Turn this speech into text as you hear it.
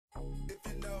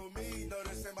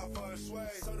my first sway.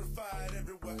 Certified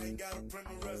everywhere, ain't gotta print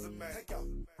a resume. Take out,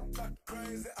 talk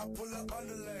crazy, I pull up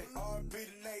underlay. R&B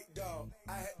to Nate, dog,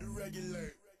 I had to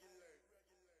regulate.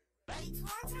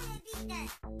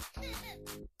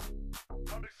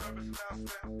 Public service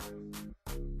announcement.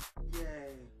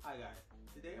 Yay! Hi guys,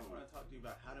 today I want to talk to you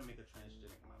about how to make a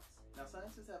transgenic mouse. Now,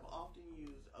 scientists have often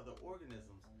used other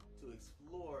organisms to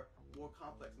explore more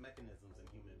complex mechanisms in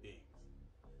human beings.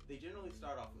 They generally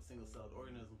start off with single-celled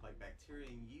organisms like bacteria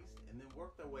and yeast and then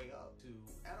work their way up to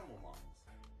animal models.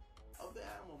 Of the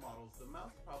animal models, the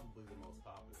mouse is probably the most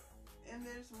popular. And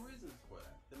there's some reasons for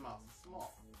that. The mouse is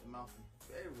small. The mouse is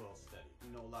very well studied.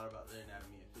 We know a lot about their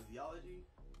anatomy and physiology,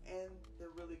 and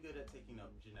they're really good at taking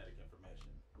up genetic information.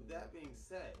 With that being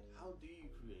said, how do you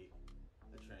create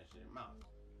a transgenic mouse?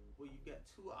 Well, you've got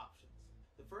two options.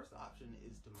 The first option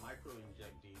is to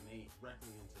micro-inject DNA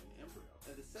directly into an embryo,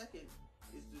 and the second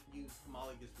is to use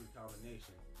homologous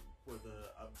recombination for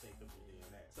the uptake of the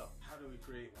DNA. So, how do we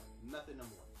create one? Method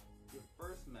number one. Your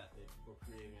first method for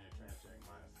creating a transgenic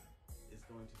mouse is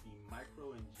going to be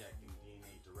micro-injecting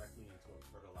DNA directly into a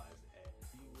fertilized egg.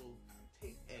 You will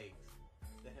take eggs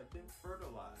that have been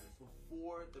fertilized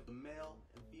before the male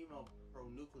and female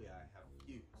pronuclei have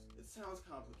fused. It sounds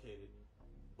complicated,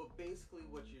 but basically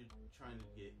what you're trying to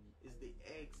get is the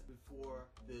eggs before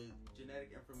the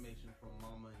genetic information from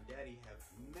mama and daddy have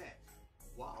met.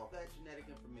 While that genetic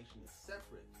information is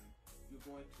separate, you're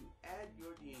going to add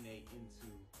your DNA into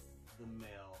the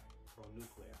male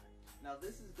pronuclei. Now,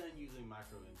 this is done using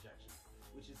microinjection,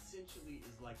 which essentially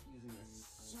is like using a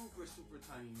super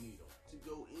tiny needle to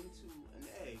go into an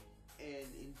egg and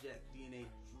inject DNA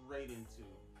straight into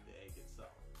the egg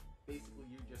itself. Basically,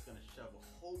 you're just going to shove a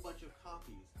whole bunch of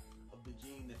copies of the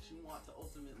gene that you want to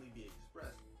ultimately be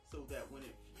expressed, so that when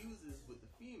it fuses with the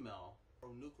female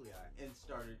pronuclei and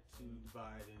started to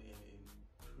divide and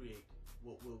create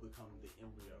what will become the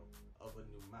embryo of a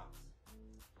new mouse.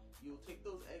 You'll take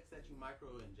those eggs that you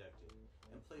micro-injected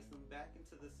and place them back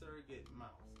into the surrogate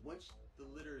mouse. Once the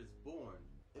litter is born,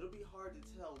 it'll be hard to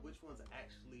tell which ones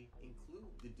actually include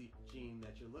the gene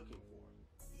that you're looking for,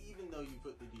 even though you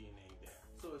put the DNA there.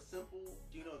 So a simple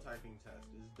genotyping test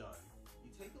is done. You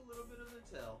take a little bit of the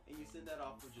tail and you send that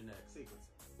off for genetic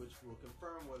sequencing, which will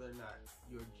confirm whether or not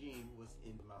your gene was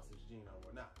in the mouse's genome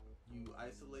or not. You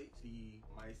isolate the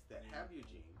mice that have your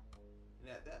gene,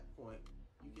 and at that point,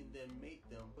 you can then mate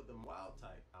them with the wild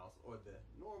type mouse or the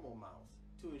normal mouse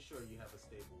to ensure you have a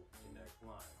stable genetic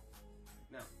line.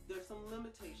 Now, there's some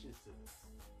limitations to this.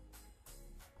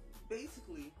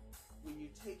 Basically, when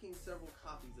you're taking several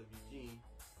copies of your gene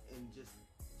and just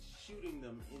shooting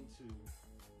them into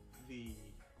the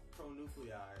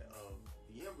pronuclei of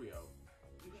the embryo,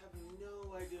 you have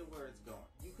no idea where it's going.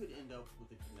 You could end up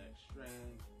with a genetic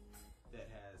strand that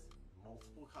has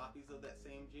multiple copies of that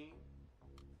same gene,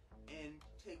 and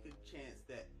take a chance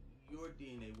that your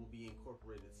DNA will be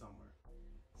incorporated somewhere.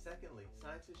 Secondly,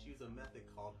 scientists use a method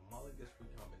called homologous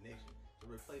recombination to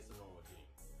replace a normal gene.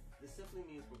 This simply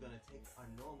means we're going to take our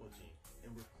normal gene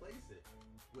and replace it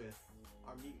with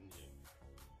our mutant gene.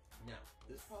 Now,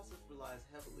 this process relies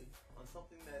heavily on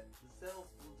something that the cells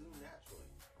will do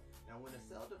naturally. Now, when a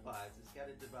cell divides, it's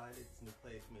got to divide its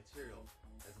nucleic material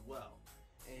as well.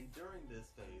 And during this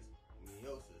phase,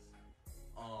 meiosis,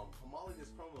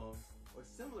 homologous chromosomes or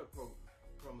similar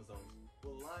chromosomes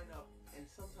will line up and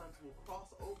sometimes will cross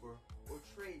over or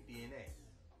trade DNA.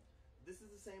 This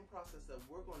is the same process that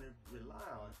we're going to rely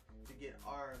on to get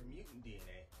our mutant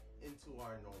DNA into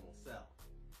our normal cell.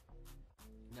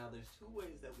 Now, there's two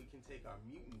ways that we can take our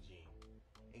mutant gene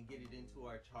and get it into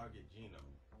our target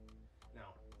genome.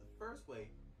 Now, the first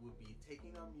way would be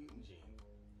taking our mutant gene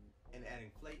and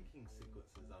adding flanking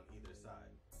sequences on either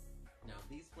side. Now,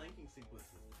 these flanking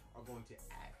sequences are going to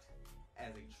act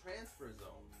as a transfer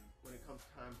zone when it comes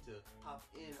time to pop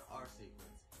in our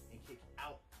sequence and kick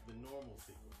out the normal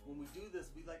sequence. When we do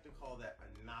this, we like to call that a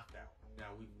knockout.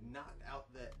 Now, we've knocked out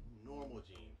that normal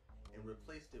gene and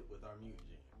replaced it with our mutant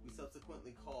gene. We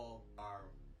subsequently call our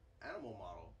animal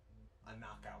model a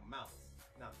knockout mouse.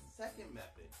 Now, the second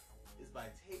method is by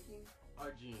taking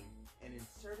our gene and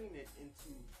inserting it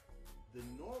into the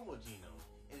normal genome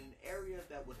in an area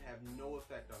that would have no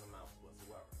effect on the mouse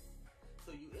whatsoever.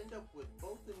 So you end up with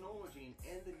both the normal gene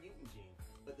and the mutant gene,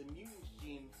 but the mutant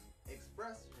gene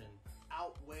expression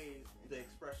outweighs the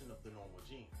expression of the normal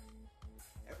gene.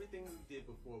 Everything we did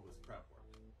before was prep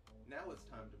work. Now it's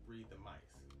time to breed the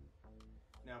mice.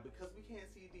 Now, because we can't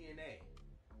see DNA,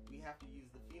 we have to use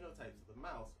the phenotypes of the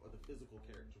mouse or the physical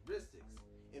characteristics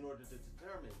in order to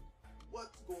determine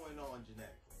what's going on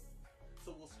genetically.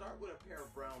 So we'll start with a pair of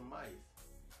brown mice,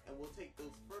 and we'll take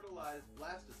those fertilized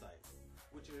blastocytes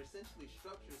which are essentially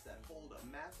structures that hold a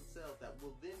mass of cells that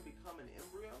will then become an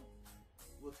embryo,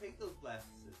 we'll take those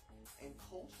blastocysts and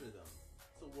culture them.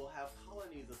 So we'll have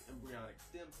colonies of embryonic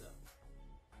stem cells.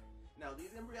 Now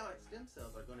these embryonic stem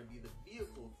cells are going to be the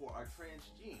vehicle for our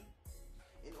transgene.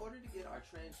 In order to get our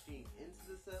transgene into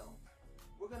the cell,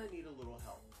 we're going to need a little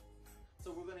help. So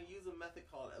we're going to use a method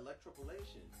called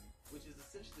electroporation, which is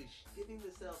essentially giving the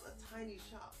cells a tiny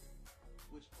shock,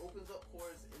 which opens up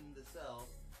pores in the cell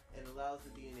and allows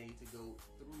the DNA to go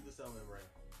through the cell membrane.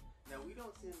 Now we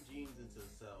don't send genes into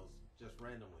the cells just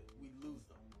randomly, we lose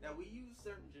them. Now we use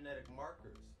certain genetic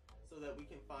markers so that we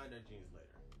can find our genes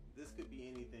later. This could be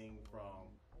anything from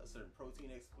a certain protein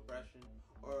expression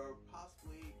or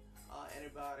possibly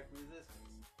antibiotic resistance.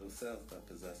 Those cells that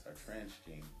possess our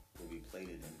transgene will be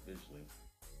plated individually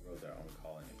to grow their own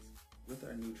colonies. With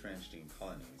our new transgene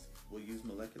colonies, we'll use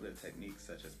molecular techniques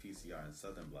such as PCR and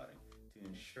southern blotting to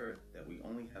ensure that we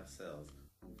only have cells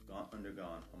who've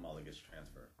undergone homologous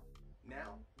transfer.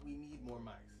 Now we need more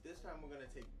mice. This time we're going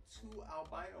to take 2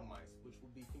 albino mice, which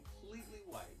will be completely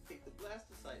white, take the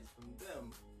blastocytes from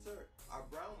them, insert our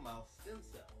brown mouse stem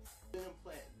cells, then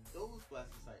implant those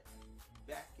blastocytes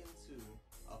back into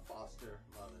a foster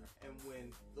mother. And when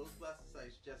those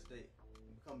blastocytes gestate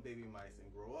and become baby mice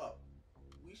and grow up,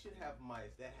 we should have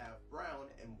mice that have brown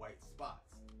and white spots.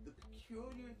 The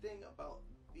peculiar thing about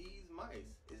these mice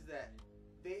is that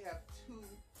they have 2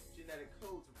 genetic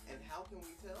codes. And how can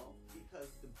we tell? Because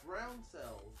the brown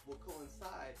cells will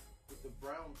coincide with the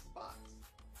brown spots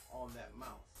on that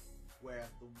mouse, whereas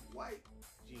the white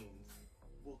genes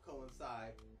will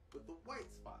coincide with the white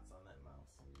spots on that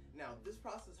mouse. Now, this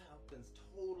process happens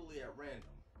totally at random.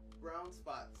 Brown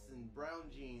spots and brown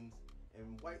genes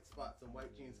and white spots and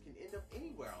white genes can end up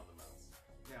anywhere on the mouse.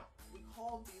 Now, we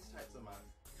call these types of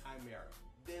mice chimera.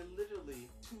 They're literally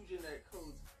 2 genetic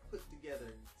codes put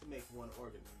together to make one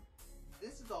organism.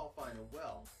 This is all fine and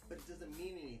well, but it doesn't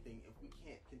mean anything if we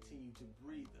can't continue to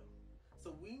breed them.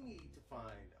 So we need to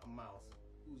find a mouse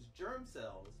whose germ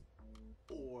cells,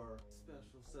 or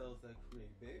special cells that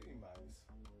create baby mice,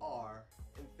 are,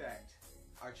 in fact,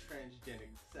 our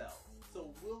transgenic cells. So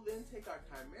we'll then take our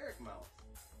chimeric mouse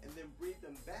and then breed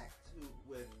them back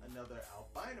with another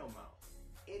albino mouse.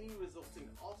 Any resulting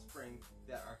offspring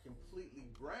that are completely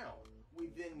brown, we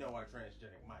then know are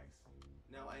transgenic mice.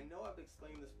 Now I know I've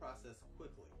explained this process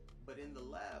quickly, but in the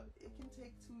lab it can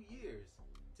take 2 years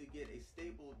to get a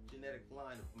stable genetic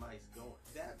line of mice going.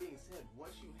 That being said,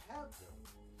 once you have them,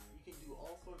 you can do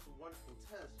all sorts of wonderful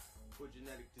tests for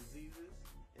genetic diseases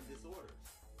and disorders.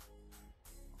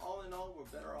 All in all, we're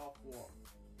better off for them,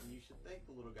 and you should thank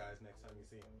the little guys next time you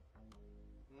see them.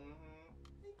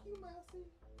 Thank you, Mousy.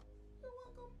 You're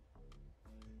welcome.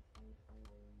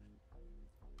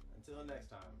 Until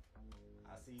next time,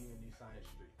 I'll see you in New Science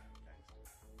Street, gangster.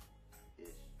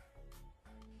 Ish.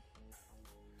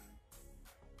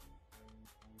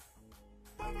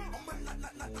 Hit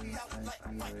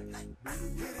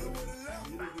it with a left,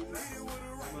 hit it with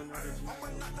a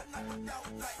right.